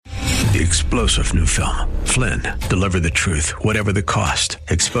the explosive new film, Flynn, Deliver the Truth, Whatever the Cost,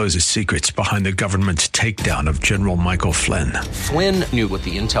 exposes secrets behind the government's takedown of General Michael Flynn. Flynn knew what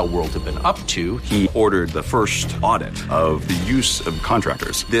the intel world had been up to. He ordered the first audit of the use of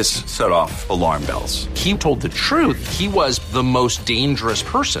contractors. This set off alarm bells. He told the truth. He was the most dangerous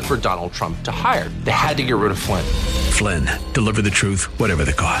person for Donald Trump to hire. They had to get rid of Flynn. Flynn, Deliver the Truth, Whatever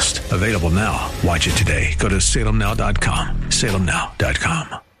the Cost. Available now. Watch it today. Go to salemnow.com.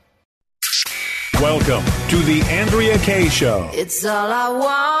 salemnow.com. Welcome to the Andrea Kaye Show. It's all I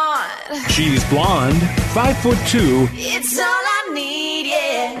want. She's blonde, 5'2". It's all I need,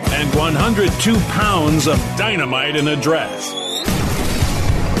 yeah. And 102 pounds of dynamite in a dress.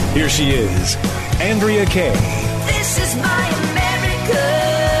 Here she is, Andrea Kaye. This is my America.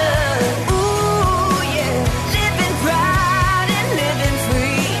 Ooh, yeah. Living proud and living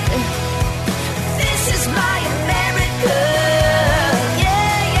free. This is my America.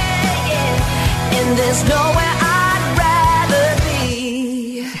 Yeah, yeah, yeah. And there's nowhere I'd rather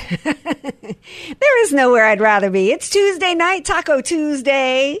be. There is nowhere I'd rather be. It's Tuesday night, Taco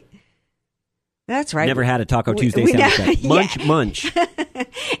Tuesday. That's right. Never had a Taco Tuesday sound effect. Munch.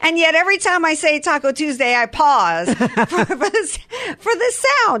 And yet every time I say Taco Tuesday, I pause for the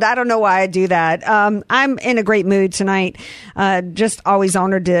sound. I don't know why I do that. I'm in a great mood tonight. Just always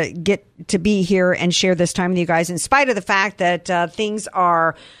honored to get to be here and share this time with you guys, in spite of the fact that things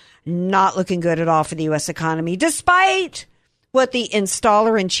are not looking good at all for the U.S. economy, despite what the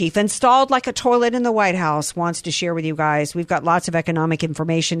installer-in-chief, installed like a toilet in the White House, wants to share with you guys. We've got lots of economic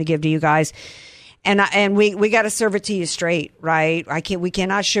information to give to you guys. And we got to serve it to you straight, right? We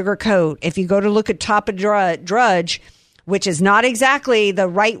cannot sugarcoat. If you go to look at Top of Drudge, which is not exactly the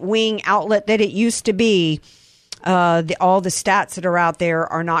right-wing outlet that it used to be, all the stats that are out there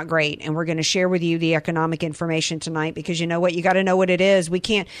are not great. And we're going to share with you the economic information tonight, because you know what? You got to know what it is. We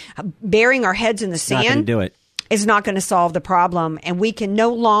can't, burying our heads in the sand. Not going to do it. Is not going to solve the problem. And we can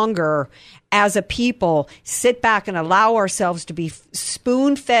no longer, as a people, sit back and allow ourselves to be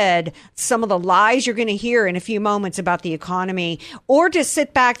spoon-fed some of the lies you're going to hear in a few moments about the economy, or just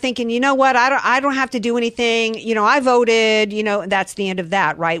sit back thinking, you know what, I don't have to do anything. You know, I voted, that's the end of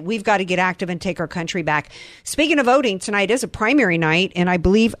that, right? We've got to get active and take our country back. Speaking of voting, tonight is a primary night, and I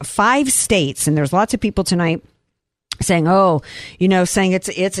believe 5 states, and there's lots of people tonight saying, saying it's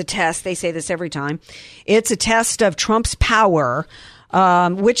a test. They say this every time. It's a test of Trump's power,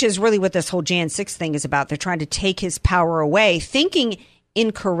 which is really what this whole Jan 6 thing is about. They're trying to take his power away, thinking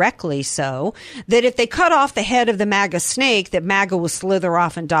incorrectly so, that if they cut off the head of the MAGA snake, that MAGA will slither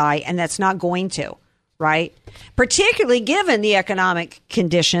off and die, and that's not going to. Right? Particularly given the economic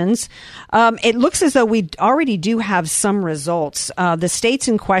conditions. It looks as though we already do have some results. The states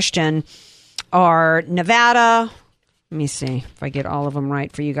in question are Nevada. Let me see if I get all of them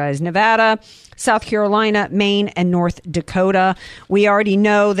right for you guys. Nevada, South Carolina, Maine, and North Dakota. We already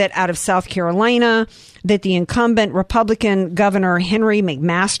know that out of South Carolina, that the incumbent Republican Governor Henry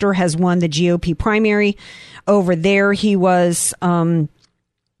McMaster has won the GOP primary. Over there, he was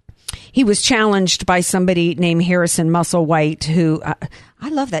challenged by somebody named Harrison Musselwhite, who I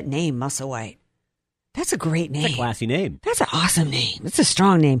love that name, Musselwhite. That's a great name. That's a classy name. That's an awesome name. It's a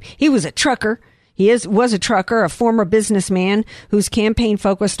strong name. He was a trucker. He was a trucker, a former businessman whose campaign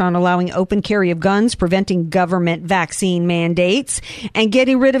focused on allowing open carry of guns, preventing government vaccine mandates, and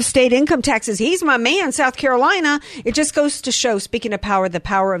getting rid of state income taxes. He's my man, South Carolina. It just goes to show, speaking of power, the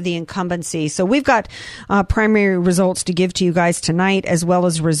power of the incumbency. So we've got primary results to give to you guys tonight, as well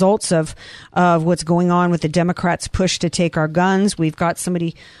as results of what's going on with the Democrats' push to take our guns. We've got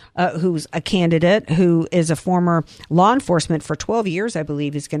somebody who's a candidate who is a former law enforcement for 12 years, I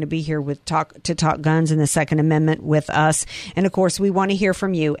believe, is going to be here to talk guns and the Second Amendment with us. And of course, we want to hear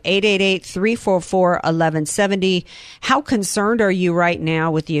from you. 888-344-1170. How concerned are you right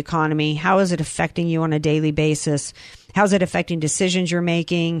now with the economy? How is it affecting you on a daily basis? How's it affecting decisions you're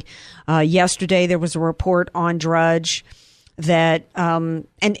making? Yesterday, there was a report on Drudge that, and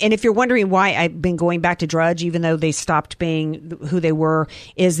if you're wondering why I've been going back to Drudge, even though they stopped being who they were,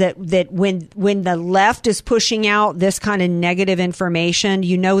 is that when the left is pushing out this kind of negative information,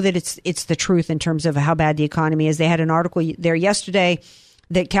 you know that it's the truth in terms of how bad the economy is. They had an article there yesterday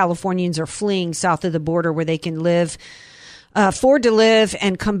that Californians are fleeing south of the border where they can afford to live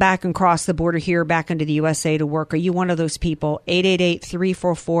and come back and cross the border here back into the USA to work. Are you one of those people?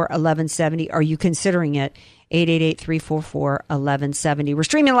 888-344-1170. Are you considering it? 888-344-1170. We're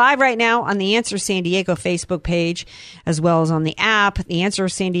streaming live right now on the Answer San Diego Facebook page, as well as on the app, the Answer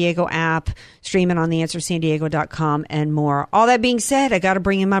San Diego app, streaming on theanswersandiego.com and more. All that being said, I got to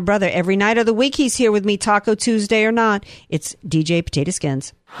bring in my brother every night of the week. He's here with me, Taco Tuesday or not. It's DJ Potato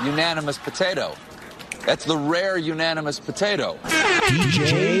Skins. Unanimous potato. That's the rare unanimous potato.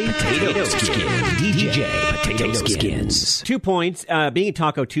 DJ Potato Skins. DJ Potato Skins. 2 points. Being a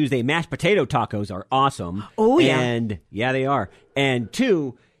Taco Tuesday, mashed potato tacos are awesome. Oh, yeah. And yeah, they are. And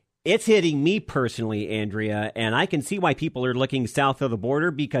 2, it's hitting me personally, Andrea, and I can see why people are looking south of the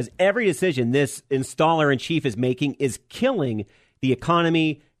border, because every decision this installer-in-chief is making is killing the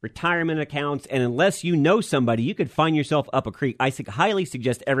economy, retirement accounts, and unless you know somebody, you could find yourself up a creek. I highly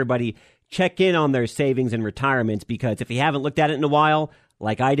suggest everybody check in on their savings and retirements, because if you haven't looked at it in a while,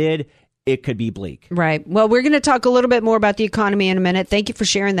 like I did, it could be bleak. Right. Well, we're going to talk a little bit more about the economy in a minute. Thank you for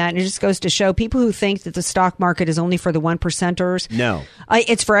sharing that. And it just goes to show people who think that the stock market is only for the 1%ers. No.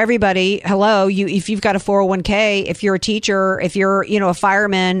 It's for everybody. Hello. If you've got a 401k, if you're a teacher, if you're, a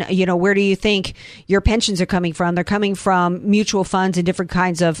fireman, where do you think your pensions are coming from? They're coming from mutual funds and different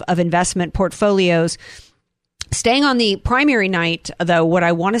kinds of investment portfolios. Staying on the primary night, though, what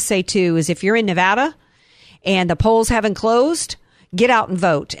I want to say, too, is if you're in Nevada and the polls haven't closed, get out and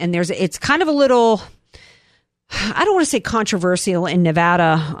vote. And it's kind of a little, I don't want to say controversial in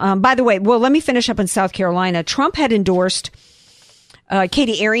Nevada. By the way, well, let me finish up in South Carolina. Trump had endorsed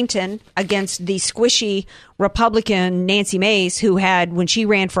Katie Arrington against the squishy Republican Nancy Mace, who had, when she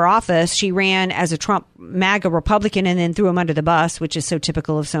ran for office, she ran as a Trump MAGA Republican and then threw him under the bus, which is so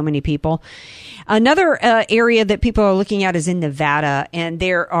typical of so many people. Another area that people are looking at is in Nevada, and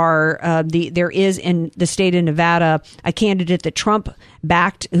there is in the state of Nevada a candidate that Trump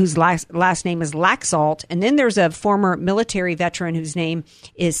backed, whose last name is Laxalt, and then there's a former military veteran whose name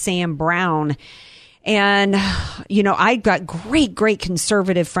is Sam Brown. And, I got great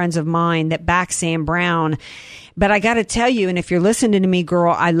conservative friends of mine that back Sam Brown. But I got to tell you, and if you're listening to me,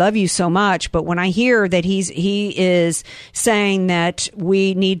 girl, I love you so much. But when I hear that he is saying that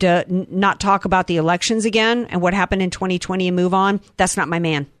we need to not talk about the elections again and what happened in 2020 and move on, that's not my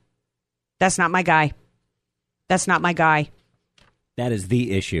man. That's not my guy. That's not my guy. That is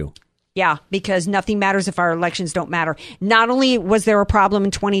the issue. Yeah, because nothing matters if our elections don't matter. Not only was there a problem in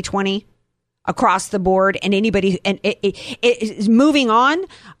 2020 across the board, and anybody, and it moving on.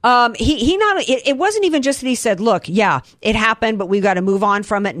 It wasn't even just that he said, look, yeah, it happened, but we've got to move on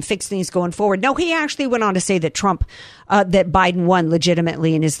from it and fix things going forward. No, he actually went on to say that that Biden won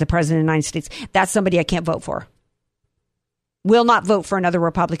legitimately and is the president of the United States. That's somebody I can't vote for. Will not vote for another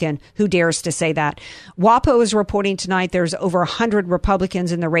Republican who dares to say that. WAPO is reporting tonight there's over 100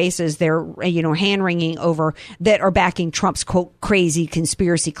 Republicans in the races they're, hand-wringing over that are backing Trump's, quote, crazy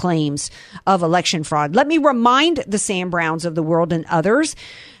conspiracy claims of election fraud. Let me remind the Sam Browns of the world and others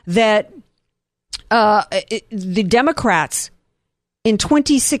that the Democrats in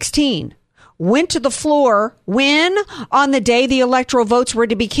 2016 went to the floor when on the day the electoral votes were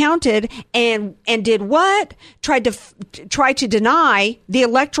to be counted and did what? Tried to deny the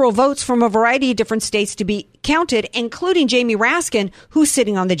electoral votes from a variety of different states to be counted, including Jamie Raskin, who's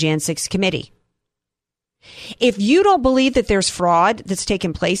sitting on the Jan 6 committee. If you don't believe that there's fraud that's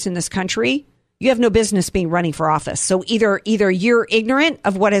taken place in this country, you have no business being running for office. So either you're ignorant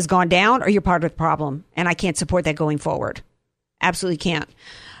of what has gone down or you're part of the problem. And I can't support that going forward. Absolutely can't.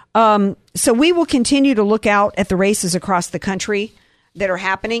 So we will continue to look out at the races across the country that are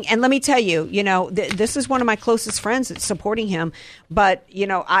happening. And let me tell you, this is one of my closest friends that's supporting him. But,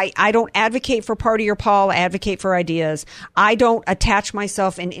 I don't advocate for party or Paul. I advocate for ideas. I don't attach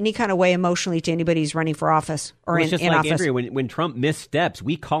myself in any kind of way emotionally to anybody who's running for office or in office. It's just like, Andrea, when Trump missteps,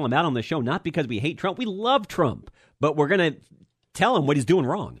 we call him out on the show, not because we hate Trump. We love Trump, but we're going to tell him what he's doing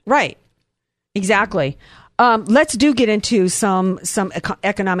wrong. Right. Exactly. Let's get into some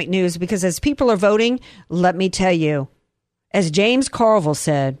economic news, because as people are voting, let me tell you, as James Carville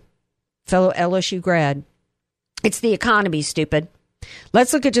said, fellow LSU grad, it's the economy, stupid.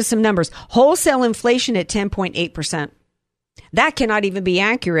 Let's look at just some numbers. Wholesale inflation at 10.8%. That cannot even be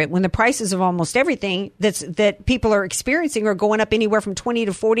accurate when the prices of almost everything that people are experiencing are going up anywhere from 20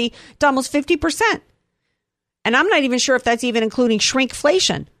 to 40 to almost 50%. And I'm not even sure if that's even including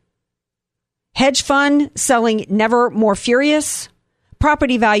shrinkflation. Hedge fund selling never more furious.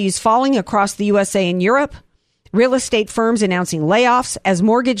 Property values falling across the USA and Europe. Real estate firms announcing layoffs as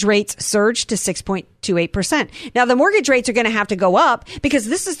mortgage rates surge to 6.2%. 0.28%. Now, the mortgage rates are going to have to go up because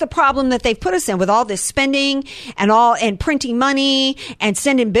this is the problem that they've put us in with all this spending and printing money and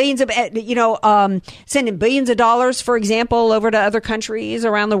sending billions of dollars, for example, over to other countries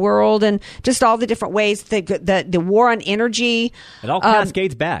around the world, and just all the different ways the war on energy. It all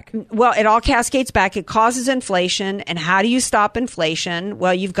cascades back. Well, it all cascades back. It causes inflation. And how do you stop inflation?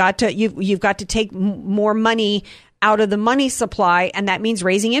 Well, you've got to take more money out of the money supply, and that means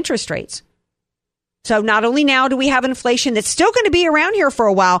raising interest rates. So not only now do we have inflation that's still going to be around here for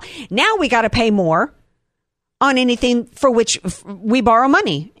a while, now we got to pay more on anything for which we borrow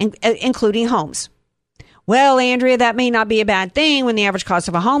money, including homes. Well, Andrea, that may not be a bad thing when the average cost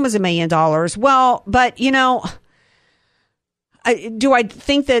of a home is $1 million. Well, but do I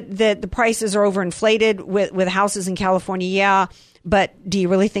think that the prices are overinflated with houses in California? Yeah. But do you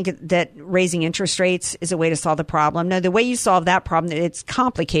really think that raising interest rates is a way to solve the problem? No, the way you solve that problem, it's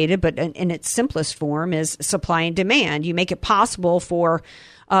complicated, but in its simplest form is supply and demand. You make it possible for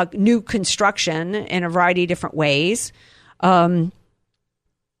new construction in a variety of different ways.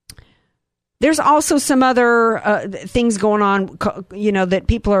 There's also some other things going on, that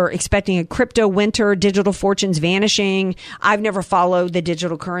people are expecting a crypto winter, digital fortunes vanishing. I've never followed the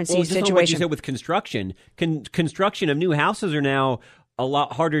digital currency situation. What you said with construction, construction of new houses are now a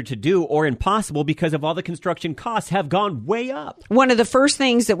lot harder to do or impossible because of all the construction costs have gone way up. One of the first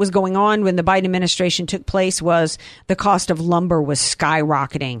things that was going on when the Biden administration took place was the cost of lumber was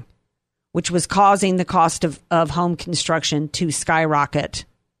skyrocketing, which was causing the cost of home construction to skyrocket.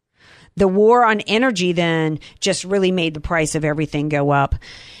 The war on energy then just really made the price of everything go up.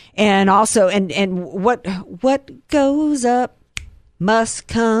 And also, and what goes up must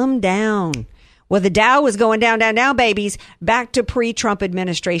come down. Well, the Dow was going down, babies, back to pre-Trump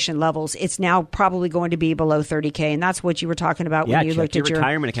administration levels. It's now probably going to be below 30K. And that's what you were talking about when you looked at your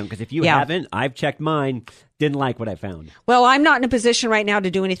retirement account. Because if you haven't, I've checked mine. Didn't like what I found. Well, I'm not in a position right now to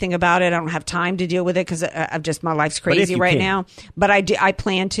do anything about it. I don't have time to deal with it because my life's crazy right now. But I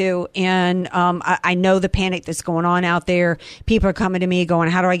plan to. And I know the panic that's going on out there. People are coming to me going,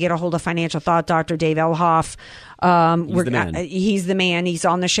 how do I get a hold of financial thought Dr. Dave Elhoff? He's the man. He's the man. He's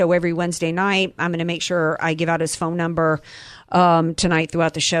on the show every Wednesday night. I'm going to make sure I give out his phone number tonight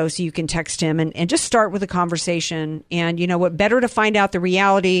throughout the show so you can text him and just start with a conversation. And you know what, better to find out the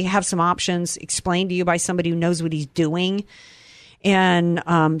reality, have some options explained to you by somebody who knows what he's doing. And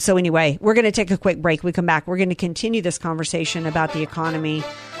so anyway, we're going to take a quick break. We come back, we're going to continue this conversation about the economy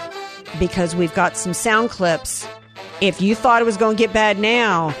because we've got some sound clips. If you thought it was going to get bad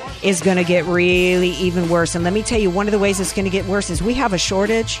now, it's going to get really even worse. And let me tell you, one of the ways it's going to get worse is we have a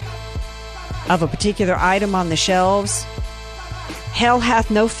shortage of a particular item on the shelves. Hell hath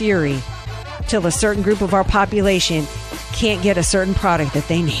no fury till a certain group of our population can't get a certain product that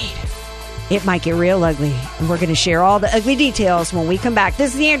they need. It might get real ugly, and we're going to share all the ugly details when we come back.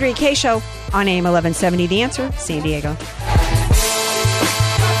 This is the Andrea Kaye Show on AM 1170, The Answer, San Diego.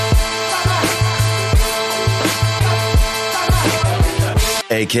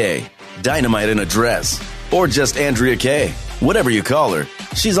 AK, Dynamite in a Dress, or just Andrea Kaye. Whatever you call her,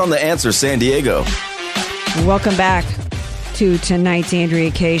 she's on The Answer San Diego. Welcome back to tonight's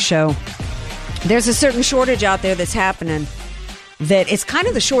Andrea Kaye Show. There's a certain shortage out there that's happening that it's kind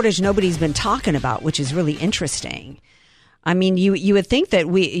of the shortage nobody's been talking about, which is really interesting. I mean, you would think that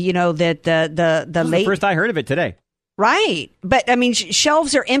that the late... First I heard of it today. Right. But I mean,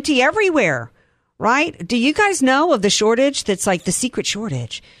 shelves are empty everywhere. Right? Do you guys know of the shortage that's like the secret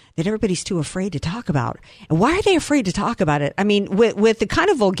shortage that everybody's too afraid to talk about? And why are they afraid to talk about it? I mean, with the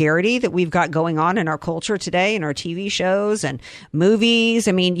kind of vulgarity that we've got going on in our culture today, in our TV shows and movies,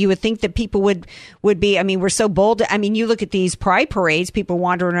 I mean, you would think that people would be, I mean, we're so bold. I mean, you look at these pride parades, people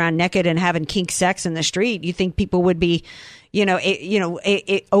wandering around naked and having kink sex in the street. You think people would be,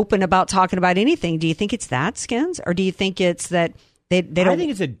 open about talking about anything. Do you think it's that, Skins? Or do you think it's that They don't. I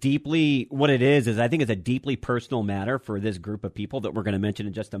think it's a deeply personal matter for this group of people that we're going to mention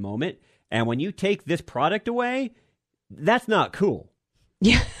in just a moment. And when you take this product away, that's not cool.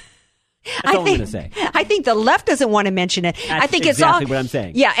 Yeah. That's all I'm going to say. I think the left doesn't want to mention it. I think it's exactly what I'm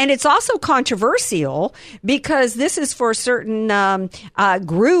saying. Yeah, and it's also controversial because this is for a certain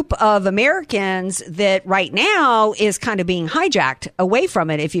group of Americans that right now is kind of being hijacked away from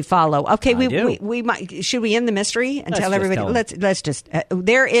it. If you follow, okay, we might should we end the mystery and tell everybody? Let's just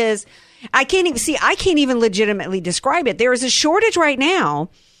there is. I can't even legitimately describe it. There is a shortage right now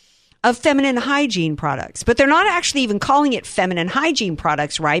of feminine hygiene products, but they're not actually even calling it feminine hygiene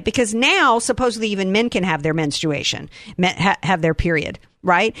products, right? Because now supposedly even men can have their menstruation, have their period.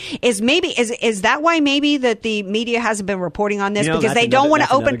 right? Is that why maybe that the media hasn't been reporting on this? Because they that's don't want to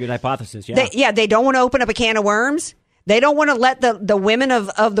another open. good hypothesis. Yeah. They don't want to open up a can of worms. They don't want to let the women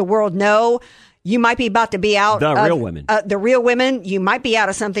of the world know you might be about to be out. Real women. The real women, you might be out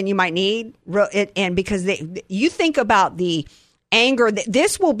of something you might need. And because you think about the anger,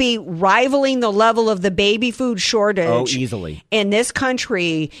 this will be rivaling the level of the baby food shortage. Oh, easily. In this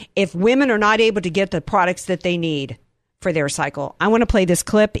country, if women are not able to get the products that they need for their cycle. I want to play this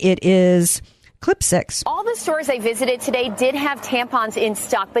clip. It is clip 6. All the stores I visited today did have tampons in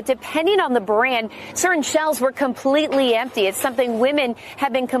stock, but depending on the brand, certain shelves were completely empty. It's something women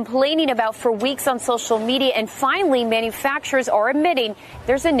have been complaining about for weeks on social media, and finally, manufacturers are admitting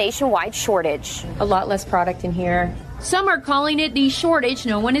there's a nationwide shortage. A lot less product in here. Some are calling it the shortage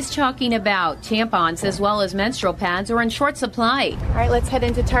no one is talking about. Tampons as well as menstrual pads are in short supply. All right, let's head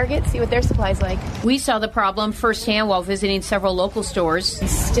into Target, see what their supply's like. We saw the problem firsthand while visiting several local stores. We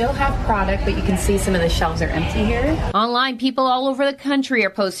still have product, but you can see some of the shelves are empty here. Online, people all over the country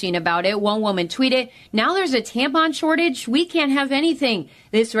are posting about it. One woman tweeted, "Now there's a tampon shortage. We can't have anything."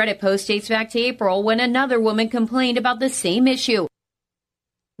 This Reddit post dates back to April when another woman complained about the same issue.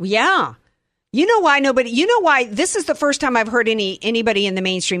 Yeah. You know why this is the first time I've heard anybody in the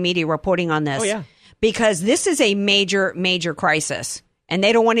mainstream media reporting on this. Oh, yeah. Because this is a major, major crisis. And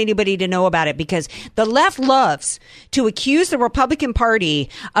they don't want anybody to know about it because the left loves to accuse the Republican Party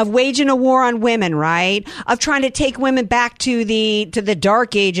of waging a war on women, right? Of trying to take women back to the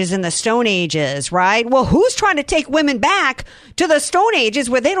dark ages and the stone ages, right? Well, who's trying to take women back to the stone ages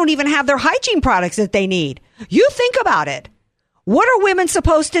where they don't even have their hygiene products that they need? You think about it. What are women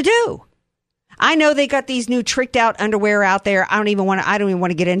supposed to do? I know they got these new tricked out underwear out there. I don't even want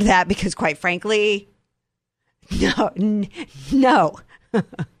to get into that because quite frankly, no,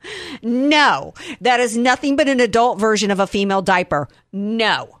 that is nothing but an adult version of a female diaper.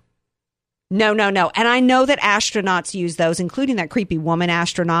 No. And I know that astronauts use those, including that creepy woman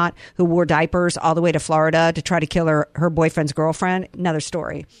astronaut who wore diapers all the way to Florida to try to kill her boyfriend's girlfriend. Another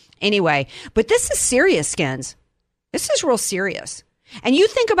story. Anyway, but this is serious, Skins. This is real serious. And you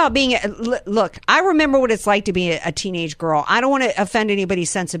think about look, I remember what it's like to be a teenage girl. I don't want to offend anybody's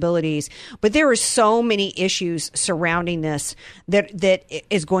sensibilities, but there are so many issues surrounding this that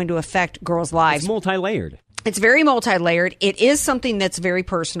is going to affect girls' lives. It's multi-layered. It's very multi-layered. It is something that's very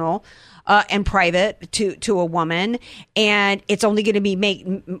personal and private to a woman, and it's only going to be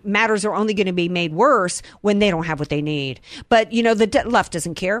matters are only going to be made worse when they don't have what they need. But the left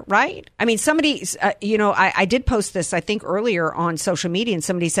doesn't care, right? I mean, somebody, I did post this I think earlier on social media, and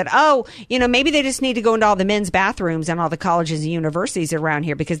somebody said, "Oh, maybe they just need to go into all the men's bathrooms and all the colleges and universities around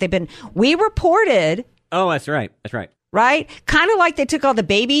here because we reported." Oh, that's right. Right? Kind of like they took all the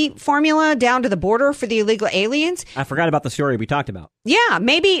baby formula down to the border for the illegal aliens. I forgot about the story we talked about. Yeah,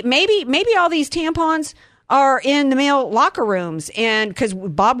 maybe all these tampons are in the male locker rooms, and because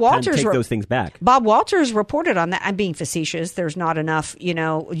Bob Walters take those things back. Bob Walters reported on that. I'm being facetious. There's not enough,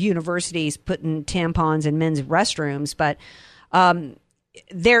 universities putting tampons in men's restrooms, but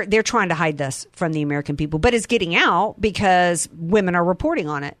they're trying to hide this from the American people. But it's getting out because women are reporting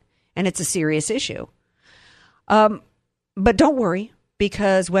on it, and it's a serious issue. But don't worry,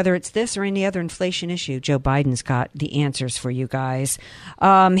 because whether it's this or any other inflation issue, Joe Biden's got the answers for you guys.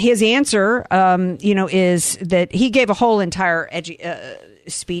 His answer, is that he gave a whole entire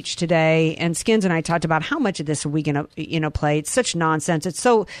speech today, and Skins and I talked about how much of this are we going to, play. It's such nonsense. It's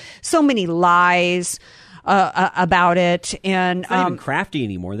so many lies about it, and it's not even crafty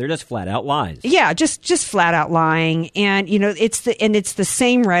anymore. They're just flat out lies. Yeah, just flat out lying, and it's the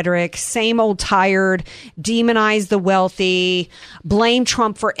same rhetoric, same old tired, demonize the wealthy, blame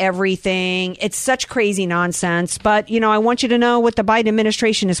Trump for everything. It's such crazy nonsense. But I want you to know what the Biden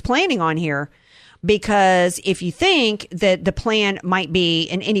administration is planning on here. Because if you think that the plan might be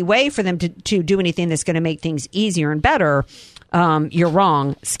in any way for them to do anything that's going to make things easier and better, you're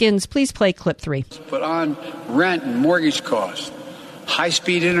wrong. Skins, please play clip 3. Put on rent and mortgage costs,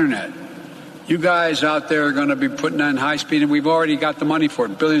 high-speed internet. You guys out there are going to be putting on high-speed, and we've already got the money for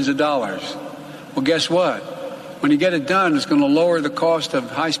it, billions of dollars. Well, guess what? When you get it done, it's going to lower the cost of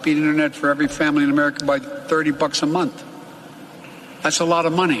high-speed internet for every family in America by $30 a month. That's a lot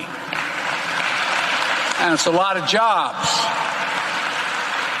of money. And it's a lot of jobs.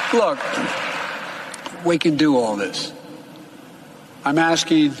 Look, we can do all this. All I'm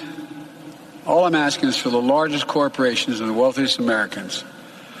asking is for the largest corporations and the wealthiest Americans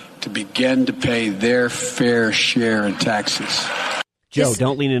to begin to pay their fair share in taxes. Joe,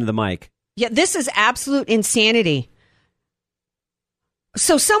 don't lean into the mic. Yeah, this is absolute insanity.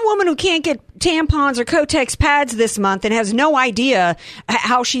 So some woman who can't tampons or Kotex pads this month and has no idea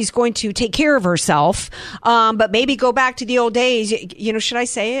how she's going to take care of herself. But maybe go back to the old days. You know, should I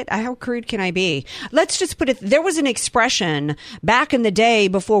say it? How crude can I be? Let's just put it. There was an expression back in the day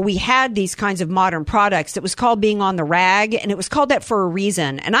before we had these kinds of modern products that was called being on the rag. And it was called that for a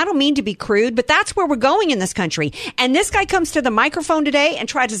reason. And I don't mean to be crude, but that's where we're going in this country. And this guy comes to the microphone today and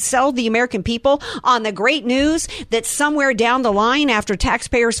tries to sell the American people on the great news that somewhere down the line, after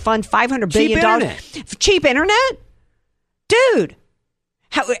taxpayers fund $500 billion, cheap internet, dude.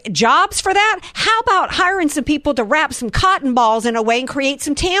 Jobs for that? How about hiring some people to wrap some cotton balls in a way and create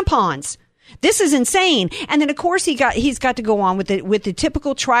some tampons? This is insane. And then, of course, he's got to go on with the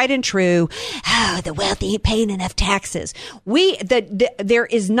typical tried and true. Oh, the wealthy ain't paying enough taxes. There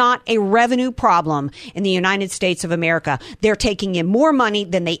is not a revenue problem in the United States of America. They're taking in more money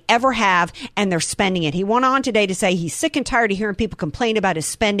than they ever have, and they're spending it. He went on today to say he's sick and tired of hearing people complain about his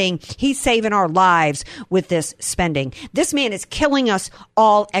spending. He's saving our lives with this spending. This man is killing us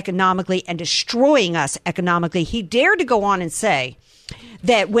all economically and destroying us economically. He dared to go on and say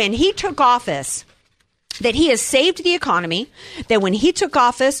that when he took office, that he has saved the economy, that when he took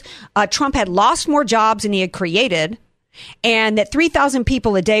office, Trump had lost more jobs than he had created, and that 3,000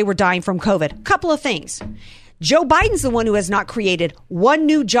 people a day were dying from COVID. Couple of things. Joe Biden's the one who has not created one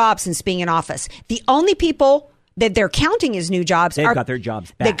new job since being in office. The only people that they're counting as new jobs got their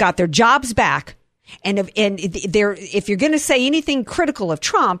jobs back. They got their jobs back. And if you're going to say anything critical of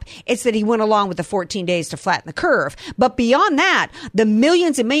Trump, it's that he went along with the 14 days to flatten the curve. But beyond that, the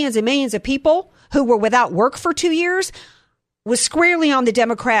millions and millions and millions of people who were without work for 2 years was squarely on the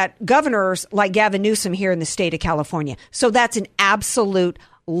Democrat governors like Gavin Newsom here in the state of California. So that's an absolute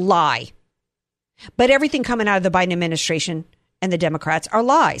lie. But everything coming out of the Biden administration and the Democrats are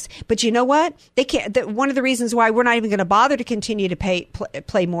lies. But you know what? They can't. One of the reasons why we're not even going to bother to continue to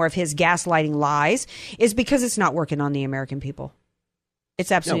play more of his gaslighting lies is because it's not working on the American people.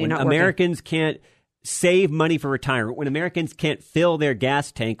 It's absolutely not working. Americans can't save money for retirement, when Americans can't fill their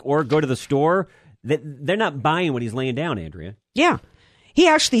gas tank or go to the store, they're not buying what he's laying down, Andrea. Yeah. He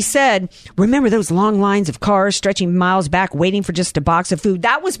actually said, remember those long lines of cars stretching miles back waiting for just a box of food?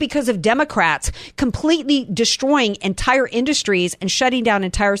 That was because of Democrats completely destroying entire industries and shutting down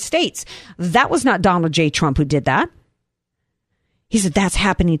entire states. That was not Donald J. Trump who did that. He said, that's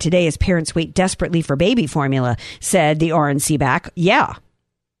happening today as parents wait desperately for baby formula, said the RNC back. Yeah.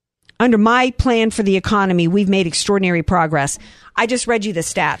 Under my plan for the economy, we've made extraordinary progress. I just read you the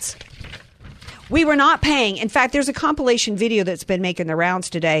stats. We were not paying. In fact, there's a compilation video that's been making the rounds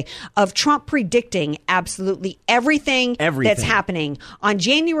today of Trump predicting absolutely everything. That's happening. On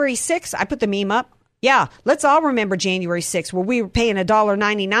January 6th, I put the meme up. Yeah, let's all remember January 6th, where we were paying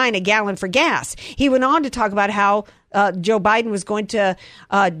 $1.99 a gallon for gas. He went on to talk about how Joe Biden was going to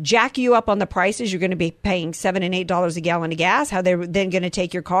jack you up on the prices. You're going to be paying $7 and $8 a gallon of gas, how they were then going to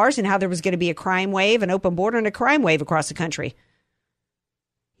take your cars, and how there was going to be a crime wave, an open border, and a crime wave across the country.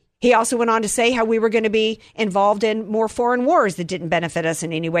 He also went on to say how we were going to be involved in more foreign wars that didn't benefit us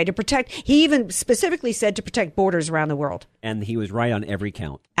in any way to protect. He even specifically said to protect borders around the world. And he was right on every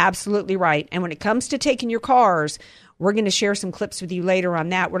count. Absolutely right. And when it comes to taking your cars, we're going to share some clips with you later on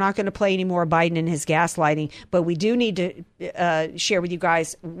that. We're not going to play any more Biden and his gaslighting, but we do need to share with you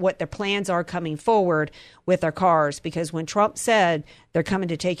guys what the plans are coming forward with our cars. Because when Trump said they're coming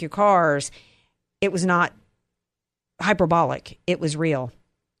to take your cars, it was not hyperbolic. It was real.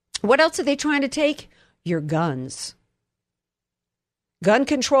 What else are they trying to take? Your guns. Gun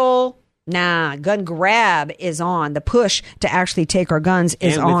control? Nah. Gun grab is on. The push to actually take our guns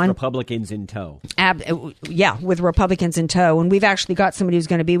is on. And with Republicans in tow. Yeah, with Republicans in tow. And we've actually got somebody who's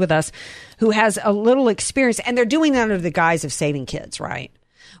going to be with us who has a little experience. And they're doing that under the guise of saving kids, right?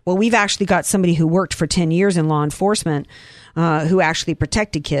 Well, we've actually got somebody who worked for 10 years in law enforcement who actually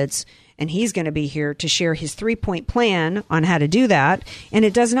protected kids. And he's going to be here to share his 3-point plan on how to do that. And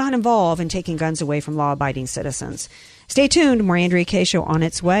it does not involve in taking guns away from law-abiding citizens. Stay tuned. More Andrea Kaye Show on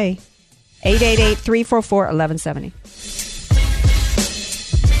its way. 888-344-1170.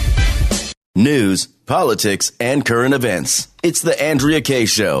 News, politics, and current events. It's the Andrea Kaye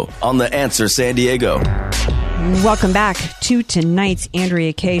Show on The Answer San Diego. Welcome back to tonight's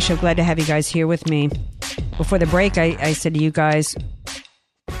Andrea Kaye Show. Glad to have you guys here with me. Before the break, I said to you guys,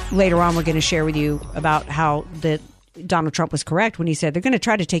 later on, we're going to share with you about how Donald Trump was correct when he said they're going to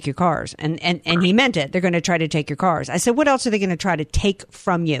try to take your cars. And he meant it. They're going to try to take your cars. I said, what else are they going to try to take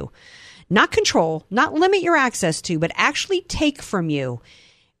from you? Not control, not limit your access to, but actually take from you.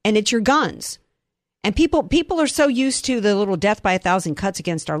 And it's your guns. And people are so used to the little death by 1,000 cuts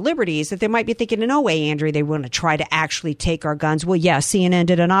against our liberties that they might be thinking, no way, Andrea, they want to try to actually take our guns. Well, yeah, CNN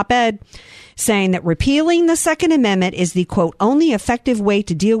did an op-ed saying that repealing the Second Amendment is the, quote, only effective way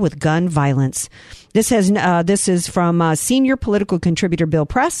to deal with gun violence. This is from senior political contributor Bill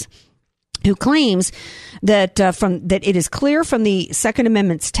Press, who claims that that it is clear from the Second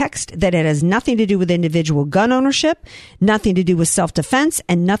Amendment's text that it has nothing to do with individual gun ownership, nothing to do with self-defense,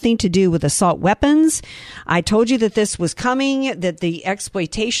 and nothing to do with assault weapons. I told you that this was coming, that the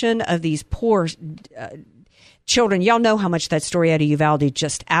exploitation of these poor children. Y'all know how much that story out of Uvalde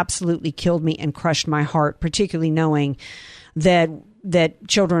just absolutely killed me and crushed my heart, particularly knowing that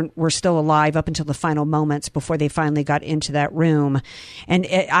children were still alive up until the final moments before they finally got into that room. And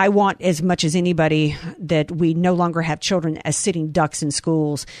I want, as much as anybody, that we no longer have children as sitting ducks in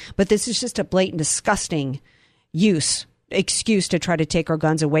schools. But this is just a blatant, disgusting excuse to try to take our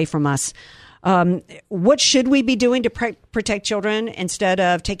guns away from us. What should we be doing to protect children instead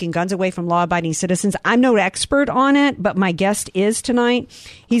of taking guns away from law-abiding citizens? I'm no expert on it, but my guest is tonight.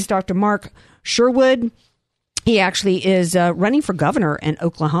 He's Dr. Mark Sherwood. He actually is running for governor in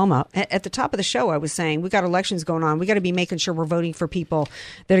Oklahoma. At the top of the show, I was saying, we got elections going on. We got to be making sure we're voting for people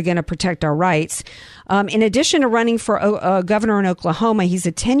that are going to protect our rights. In addition to running for governor in Oklahoma, he's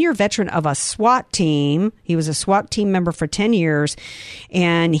a 10-year veteran of a SWAT team. He was a SWAT team member for 10 years,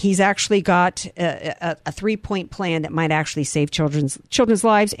 and he's actually got a 3-point plan that might actually save children's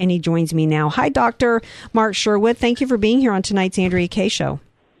lives, and he joins me now. Hi, Dr. Mark Sherwood. Thank you for being here on tonight's Andrea Kaye Show.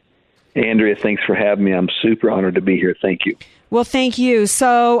 Andrea, thanks for having me. I'm super honored to be here. Thank you. Well, thank you.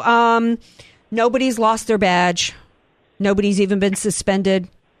 So nobody's lost their badge. Nobody's even been suspended.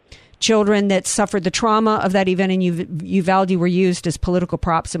 Children that suffered the trauma of that event in Uvalde were used as political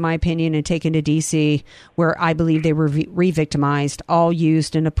props, in my opinion, and taken to D.C., where I believe they were re-victimized, all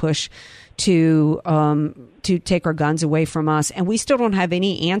used in a push to take our guns away from us. And we still don't have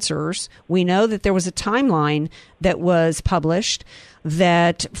any answers. We know that there was a timeline that was published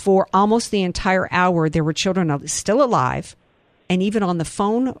that for almost the entire hour, there were children still alive and even on the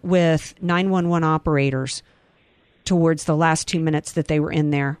phone with 911 operators towards the last 2 minutes that they were in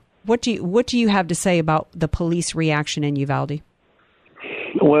there. What do you have to say about the police reaction in Uvalde?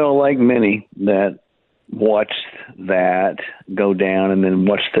 Well, like many that watched that go down and then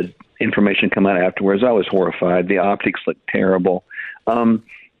watched the information come out afterwards, I was horrified. The optics looked terrible.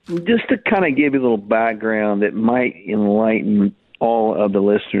 Just to kind of give you a little background that might enlighten all of the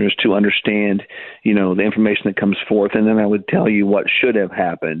listeners to understand, the information that comes forth, and then I would tell you what should have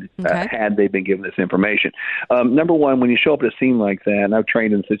happened had they been given this information. Number one, when you show up at a scene like that, and I've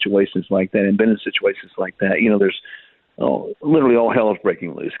trained in situations like that and been in situations like that, there's literally all hell is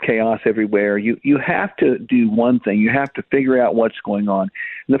breaking loose, chaos everywhere. You have to do one thing. You have to figure out what's going on.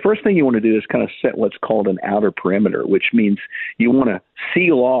 And the first thing you want to do is kind of set what's called an outer perimeter, which means you want to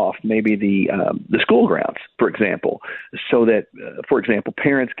seal off maybe the school grounds, for example, so that, for example,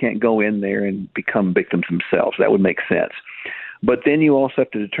 parents can't go in there and become victims themselves. That would make sense. But then you also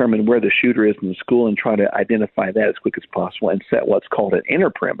have to determine where the shooter is in the school and try to identify that as quick as possible and set what's called an inner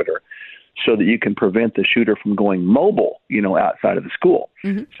perimeter, so that you can prevent the shooter from going mobile, outside of the school.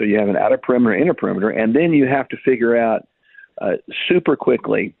 Mm-hmm. So you have an outer perimeter, inner perimeter, and then you have to figure out super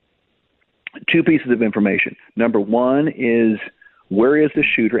quickly 2 pieces of information. Number one is, where is the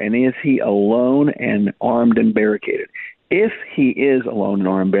shooter, and is he alone and armed and barricaded? If he is alone and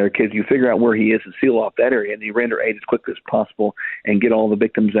armed and barricaded, you figure out where he is and seal off that area, and you render aid as quickly as possible and get all the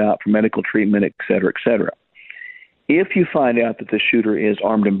victims out for medical treatment, et cetera, et cetera. If you find out that the shooter is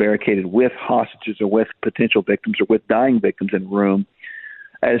armed and barricaded with hostages or with potential victims or with dying victims in the room,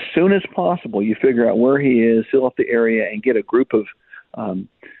 as soon as possible, you figure out where he is, seal up the area, and get a group of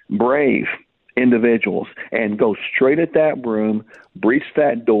brave individuals and go straight at that room, breach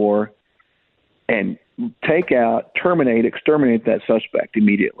that door, and take out, terminate, exterminate that suspect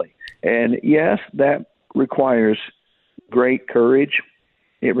immediately. And yes, that requires great courage.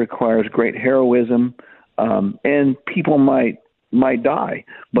 It requires great heroism. And people might die,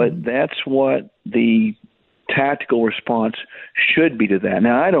 but that's what the tactical response should be to that.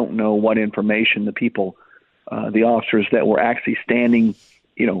 Now, I don't know what information the people, the officers that were actually standing,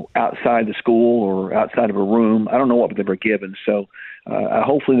 outside the school or outside of a room, I don't know what they were given. So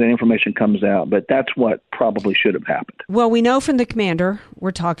hopefully that information comes out, but that's what probably should have happened. Well, we know from the commander,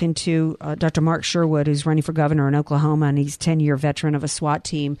 we're talking to Dr. Mark Sherwood, who's running for governor in Oklahoma, and he's a 10-year veteran of a SWAT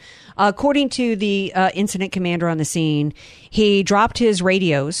team. According to the incident commander on the scene, he dropped his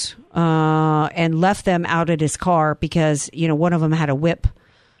radios and left them out at his car because, one of them had a whip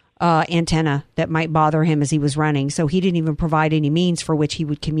antenna that might bother him as he was running. So he didn't even provide any means for which he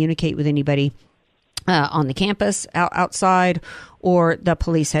would communicate with anybody. on the campus outside or the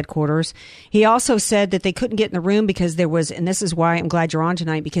police headquarters. He also said that they couldn't get in the room because there was, and this is why I'm glad you're on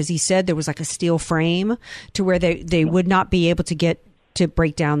tonight, because he said there was like a steel frame to where they would not be able to get to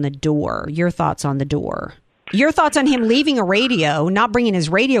break down the door. Your thoughts on the door? Your thoughts on him leaving a radio, not bringing his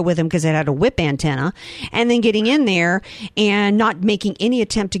radio with him because it had a whip antenna, and then getting in there and not making any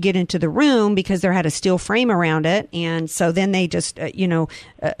attempt to get into the room because there had a steel frame around it. And so then they just,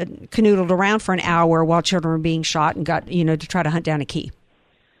 canoodled around for an hour while children were being shot and got, to try to hunt down a key.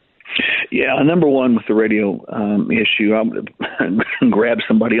 Yeah, number one with the radio issue, I'm going to grab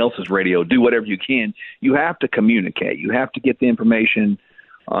somebody else's radio, do whatever you can. You have to communicate. You have to get the information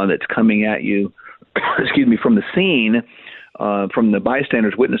that's coming at you, from the scene, from the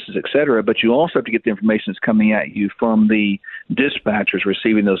bystanders, witnesses, et cetera, but you also have to get the information that's coming at you from the dispatchers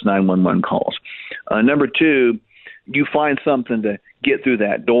receiving those 911 calls. Number two, you find something to get through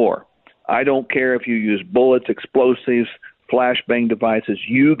that door. I don't care if you use bullets, explosives, flashbang devices,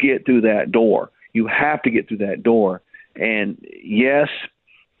 you get through that door. You have to get through that door. And yes,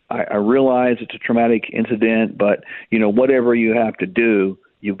 I realize it's a traumatic incident, but, whatever you have to do,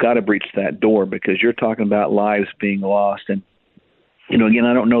 you've got to breach that door because you're talking about lives being lost. And, again,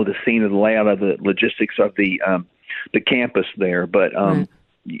 I don't know the scene or the layout of the logistics of the campus there, but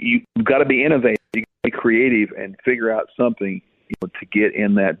you've got to be innovative, you've got to be creative and figure out something to get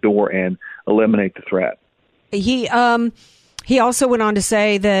in that door and eliminate the threat. He also went on to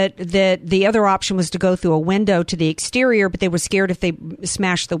say that the other option was to go through a window to the exterior, but they were scared if they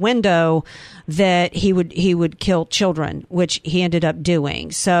smashed the window that he would kill children, which he ended up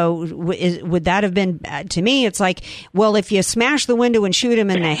doing. So would that have been, to me, it's like, well, if you smash the window and shoot him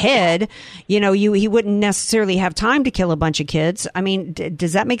in the head, he wouldn't necessarily have time to kill a bunch of kids. I mean,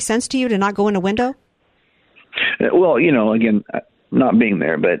 does that make sense to you to not go in a window? Well, again, not being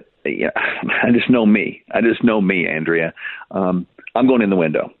there, but yeah, I just know me, Andrea. I'm going in the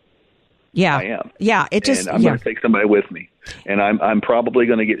window. Yeah, I am. Yeah, and I'm going to take somebody with me, and I'm probably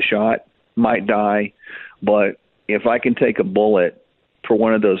going to get shot, might die, but if I can take a bullet for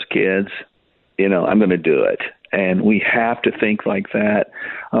one of those kids, I'm going to do it. And we have to think like that.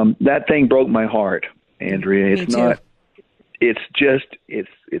 That thing broke my heart, Andrea. It's not. It's just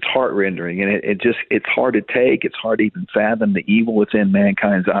it's heart rending, and it's hard to take. It's hard to even fathom the evil within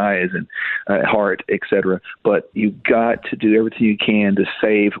mankind's eyes and heart, etc. But you've got to do everything you can to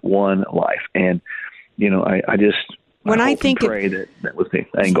save one life. And I just pray that was the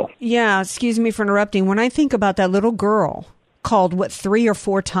angle. Yeah, excuse me for interrupting. When I think about that little girl called 3 or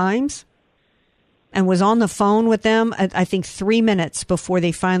 4 times. And was on the phone with them, I think 3 minutes before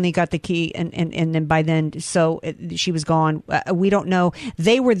they finally got the key. And then by then, she was gone. We don't know.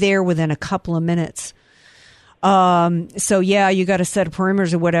 They were there within a couple of minutes. So yeah, you got to set up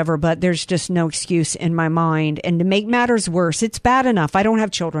perimeters or whatever, but there's just no excuse in my mind. And to make matters worse, it's bad enough. I don't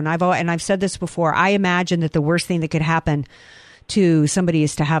have children. I've said this before. I imagine that the worst thing that could happen to somebody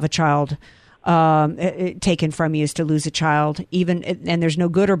is to have a child taken from you, is to lose a child, and there's no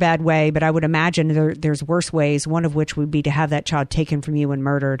good or bad way, but I would imagine there's worse ways, one of which would be to have that child taken from you and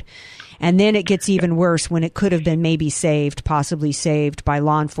murdered. And then it gets even worse when it could have been maybe possibly saved by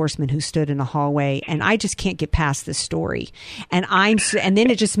law enforcement who stood in the hallway. And I just can't get past this story. And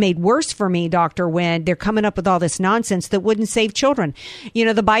then it just made worse for me, Doctor, when they're coming up with all this nonsense that wouldn't save children.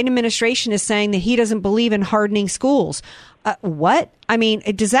 The Biden administration is saying that he doesn't believe in hardening schools. What? I mean,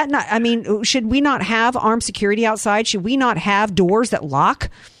 does that not, should we not have armed security outside? Should we not have doors that lock?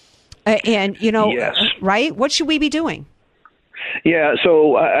 Yes. Right? What should we be doing? Yeah,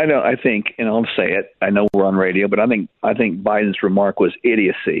 so I think, and I'll say it, I know we're on radio, but I think Biden's remark was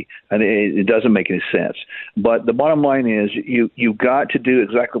idiocy, and it doesn't make any sense. But the bottom line is you've got to do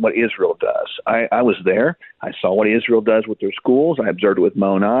exactly what Israel does. I was there. I saw what Israel does with their schools. I observed it with my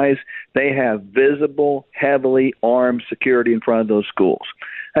own eyes. They have visible, heavily armed security in front of those schools.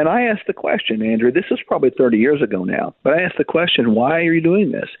 And I asked the question, Andrew, this is probably 30 years ago now, but I asked the question, why are you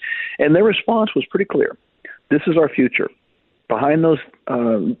doing this? And their response was pretty clear. This is our future. Behind those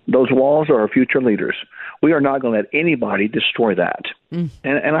walls are our future leaders. We are not going to let anybody destroy that.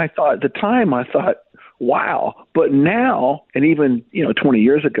 And I thought at the time, wow. But now, and even 20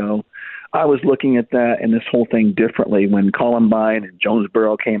 years ago, I was looking at that and this whole thing differently. When Columbine and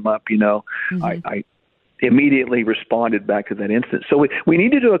Jonesboro came up, I immediately responded back to that instance. So we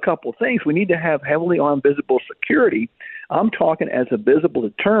need to do a couple of things. We need to have heavily armed visible security. I'm talking as a visible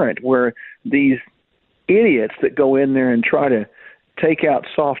deterrent where these idiots that go in there and try to take out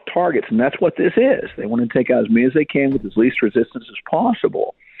soft targets, and that's what this is. They want to take out as many as they can with as least resistance as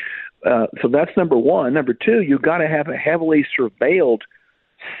possible. So that's number one. Number two, you've got to have a heavily surveilled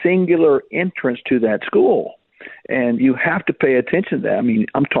singular entrance to that school. And you have to pay attention to that. I mean,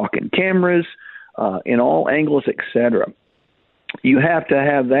 I'm talking cameras in all angles, et cetera. You have to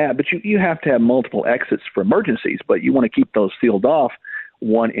have that, but you have to have multiple exits for emergencies, but you want to keep those sealed off,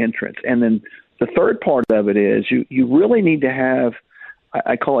 one entrance. And then the third part of it is you really need to have,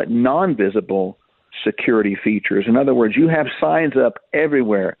 I call it non-visible security features. In other words, you have signs up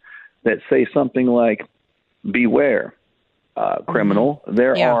everywhere that say something like, beware, criminal.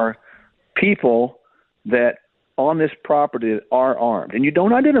 There are people that on this property are armed, and you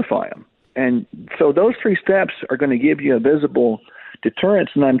don't identify them. And so those three steps are going to give you a visible deterrence.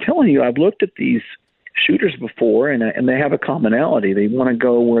 And I'm telling you, I've looked at these shooters before, and they have a commonality. They want to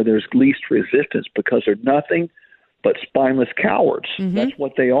go where there's least resistance because they're nothing but spineless cowards. That's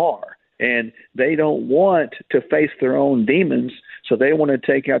what they are. And they don't want to face their own demons, so they want to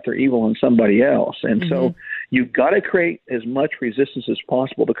take out their evil on somebody else. And so you've got to create as much resistance as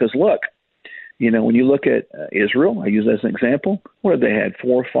possible because, look, when you look at Israel, I use that as an example, where they had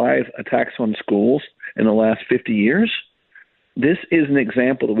 4 or 5 attacks on schools in the last 50 years. This is an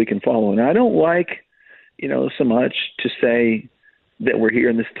example that we can follow. And I don't like, so much to say that we're here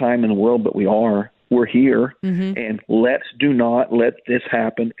in this time in the world, but we are. We're here, and let's do not let this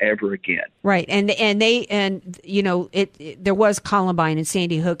happen ever again. Right, and there was Columbine and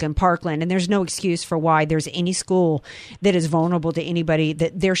Sandy Hook and Parkland, and there's no excuse for why there's any school that is vulnerable to anybody.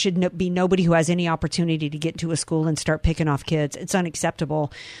 That there should be nobody who has any opportunity to get to a school and start picking off kids. It's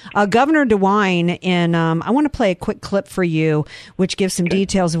unacceptable. Governor DeWine, and I want to play a quick clip for you, which gives some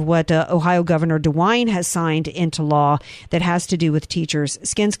details of what Ohio Governor DeWine has signed into law that has to do with teachers.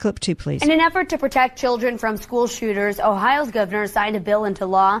 Skins clip 2, please. In an effort to protect children from school shooters, Ohio's governor signed a bill into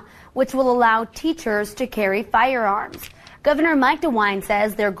law which will allow teachers to carry firearms. Governor Mike DeWine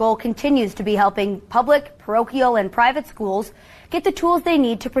says their goal continues to be helping public, parochial, and private schools get the tools they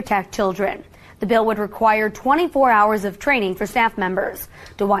need to protect children. The bill would require 24 hours of training for staff members.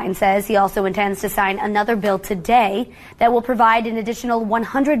 DeWine says he also intends to sign another bill today that will provide an additional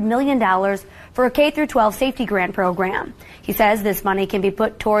 $100 million for a K-12 safety grant program. He says this money can be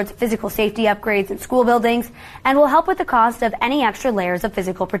put towards physical safety upgrades in school buildings and will help with the cost of any extra layers of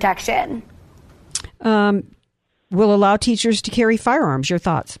physical protection. Will allow teachers to carry firearms. Your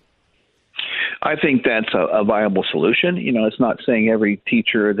thoughts? I think that's a viable solution. It's not saying every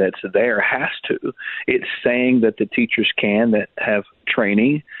teacher that's there has to. It's saying that the teachers can that have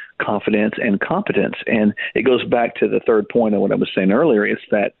training, confidence, and competence. And it goes back to the third point of what I was saying earlier. It's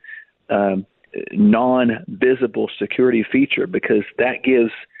that non-visible security feature, because that gives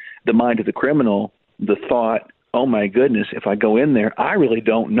the mind of the criminal the thought, oh, my goodness, if I go in there, I really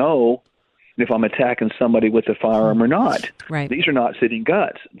don't know if I'm attacking somebody with a firearm or not. Right. These are not sitting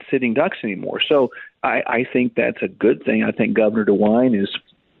ducks anymore. So I think that's a good thing. I think Governor DeWine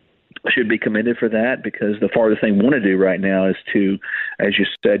should be commended for that, because the farthest thing we want to do right now is to, as you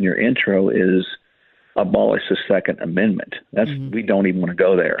said in your intro, is abolish the Second Amendment. We don't even want to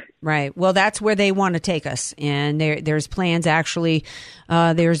go there. Right. Well, that's where they want to take us. And there's plans, actually.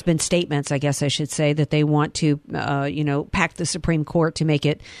 There's been statements, I guess I should say, that they want to, pack the Supreme Court to make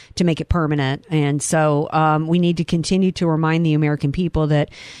it permanent. And so we need to continue to remind the American people that,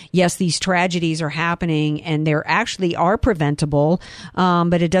 yes, these tragedies are happening and they actually are preventable,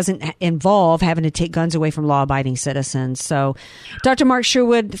 but it doesn't involve having to take guns away from law-abiding citizens. So, Dr. Mark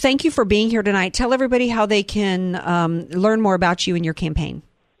Sherwood, thank you for being here tonight. Tell everybody how they can learn more about you and your campaign.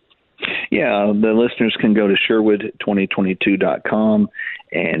 Yeah, the listeners can go to Sherwood2022.com,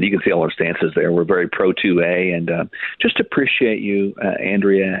 and you can see all our stances there. We're very pro-2A, and just appreciate you,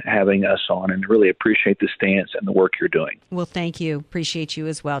 Andrea, having us on, and really appreciate the stance and the work you're doing. Well, thank you. Appreciate you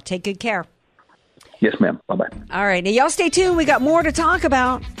as well. Take good care. Yes, ma'am. Bye-bye. All right. Now, y'all stay tuned. We got more to talk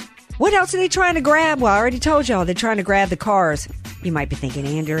about. What else are they trying to grab? Well, I already told y'all they're trying to grab the cars. You might be thinking,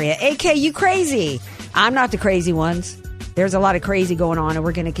 Andrea, AK, you crazy. I'm not the crazy ones. There's a lot of crazy going on, and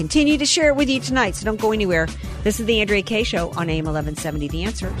we're going to continue to share it with you tonight, so don't go anywhere. This is the Andrea Kaye Show on AM 1170, The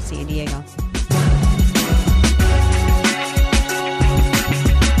Answer, San Diego.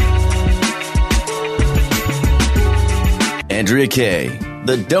 Andrea Kaye,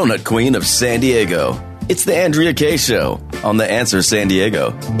 the donut queen of San Diego. It's the Andrea Kaye Show on The Answer San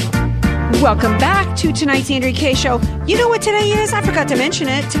Diego. Welcome back to tonight's Andrea Kaye Show. You know what today is? I forgot to mention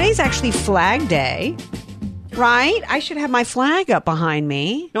it. Today's actually Flag Day. Right? I should have my flag up behind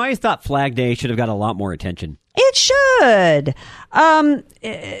me. No, I just thought Flag Day should have got a lot more attention. It should.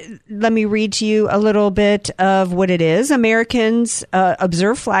 Let me read to you a little bit of what it is. Americans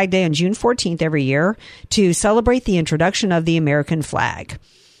observe Flag Day on June 14th every year to celebrate the introduction of the American flag.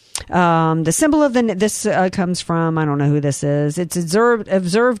 The symbol of this comes from, I don't know who this is. It's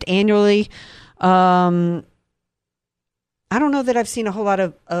observed annually. I don't know that I've seen a whole lot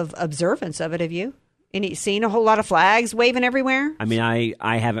of observance of it. Have you? Seen a whole lot of flags waving everywhere? I mean,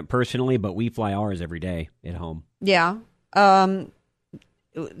 I haven't personally, but we fly ours every day at home. Yeah. A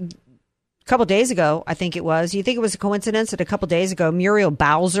couple days ago, I think it was. You think it was a coincidence that a couple days ago, Muriel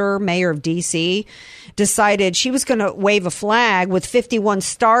Bowser, mayor of D.C., decided she was going to wave a flag with 51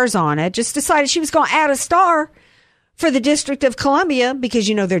 stars on it, just decided she was going to add a star for the District of Columbia because,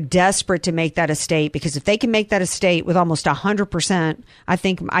 they're desperate to make that a state, because if they can make that a state with almost 100%, I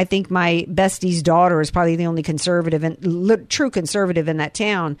think my bestie's daughter is probably the only conservative and true conservative in that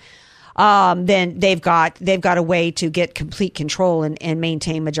town. Then they've got a way to get complete control and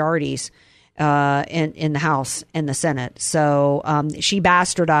maintain majorities in the House and the Senate. So she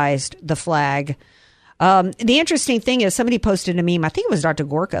bastardized the flag. The interesting thing is somebody posted a meme. I think it was Dr.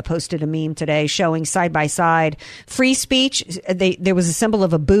 Gorka posted a meme today showing side by side free speech. There was a symbol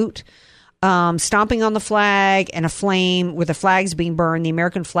of a boot stomping on the flag and a flame with the flags being burned, the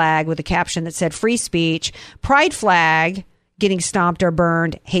American flag with a caption that said free speech, pride flag getting stomped or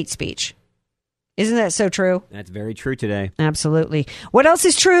burned, hate speech. Isn't that so true? That's very true today. Absolutely. What else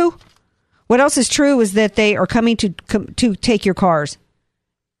is true? What else is true is that they are coming to take your cars,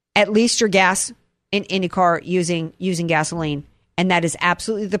 at least your gas in any car using gasoline. And that is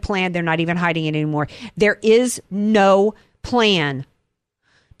absolutely the plan. They're not even hiding it anymore. There is no plan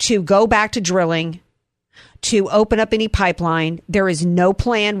to go back to drilling, to open up any pipeline. There is no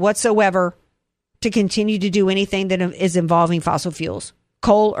plan whatsoever to continue to do anything that is involving fossil fuels,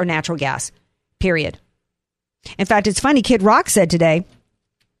 coal or natural gas, period. In fact, it's funny. Kid Rock said today,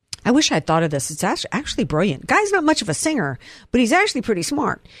 I wish I'd thought of this. It's actually brilliant. Guy's not much of a singer, but he's actually pretty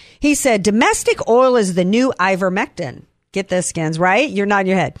smart. He said, domestic oil is the new ivermectin. Get this, Skins, right? You're nodding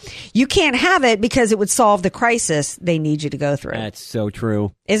your head. You can't have it because it would solve the crisis they need you to go through. That's so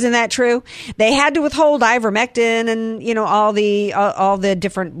true. Isn't that true? They had to withhold ivermectin and, all the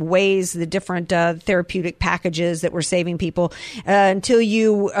different ways, the different therapeutic packages that were saving people until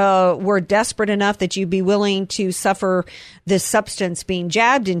you were desperate enough that you'd be willing to suffer this substance being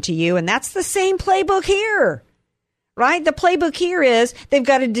jabbed into you. And that's the same playbook here. Right? The playbook here is they've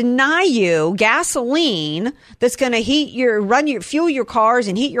got to deny you gasoline that's going to fuel your cars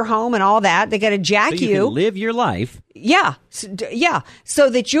and heat your home and all that. They got to jack so you can live your life. Yeah. Yeah. So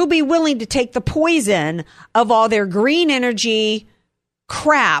that you'll be willing to take the poison of all their green energy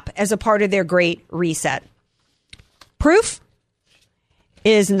crap as a part of their great reset. Proof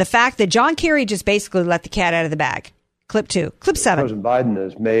is in the fact that John Kerry just basically let the cat out of the bag. Clip 2. Clip 7. President Biden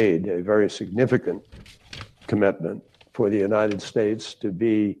has made a very significant commitment for the United States to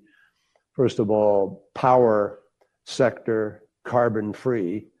be, first of all, power sector carbon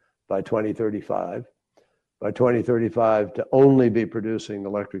free by 2035. By 2035, to only be producing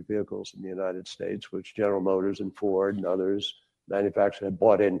electric vehicles in the United States, which General Motors and Ford and others manufacturers have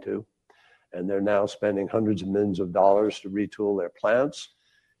bought into. And they're now spending hundreds of millions of dollars to retool their plants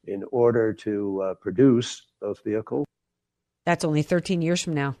in order to produce those vehicles. That's only 13 years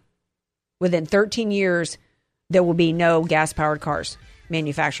from now. Within 13 years, there will be no gas-powered cars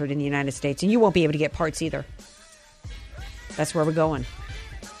manufactured in the United States, and you won't be able to get parts either. That's where we're going.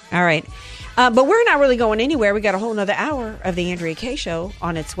 All right. But we're not really going anywhere. We got a whole nother hour of the Andrea Kaye Show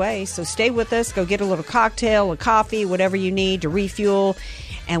on its way. So stay with us. Go get a little cocktail, a coffee, whatever you need to refuel,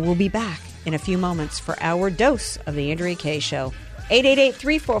 and we'll be back in a few moments for our dose of the Andrea Kaye Show.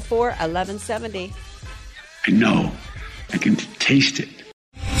 888-344-1170. I know. I can taste it.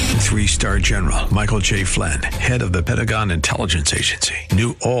 3-star General Michael J. Flynn, head of the Pentagon Intelligence Agency,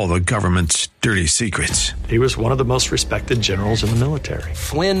 knew all the government's dirty secrets. He was one of the most respected generals in the military.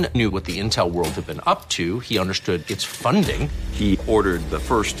 Flynn knew what the intel world had been up to. He understood its funding. He ordered the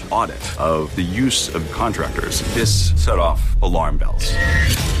first audit of the use of contractors. This set off alarm bells.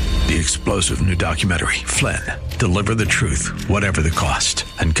 The explosive new documentary, Flynn, Deliver the Truth, Whatever the Cost,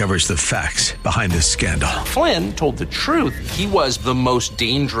 uncovers the facts behind this scandal. Flynn told the truth. He was the most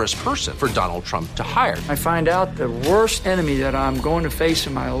dangerous person for Donald Trump to hire. I find out the worst enemy that I'm going to face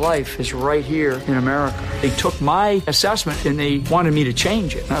in my life is right here in America. They took my assessment and they wanted me to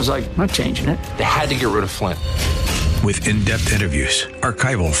change it. And I was like, I'm not changing it. They had to get rid of Flynn. With in-depth interviews,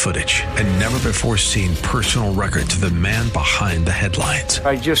 archival footage, and never-before-seen personal records of the man behind the headlines.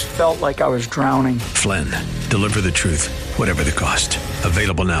 I just felt like I was drowning. Flynn, Deliver the Truth, Whatever the Cost.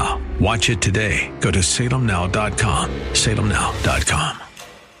 Available now. Watch it today. Go to salemnow.com. salemnow.com.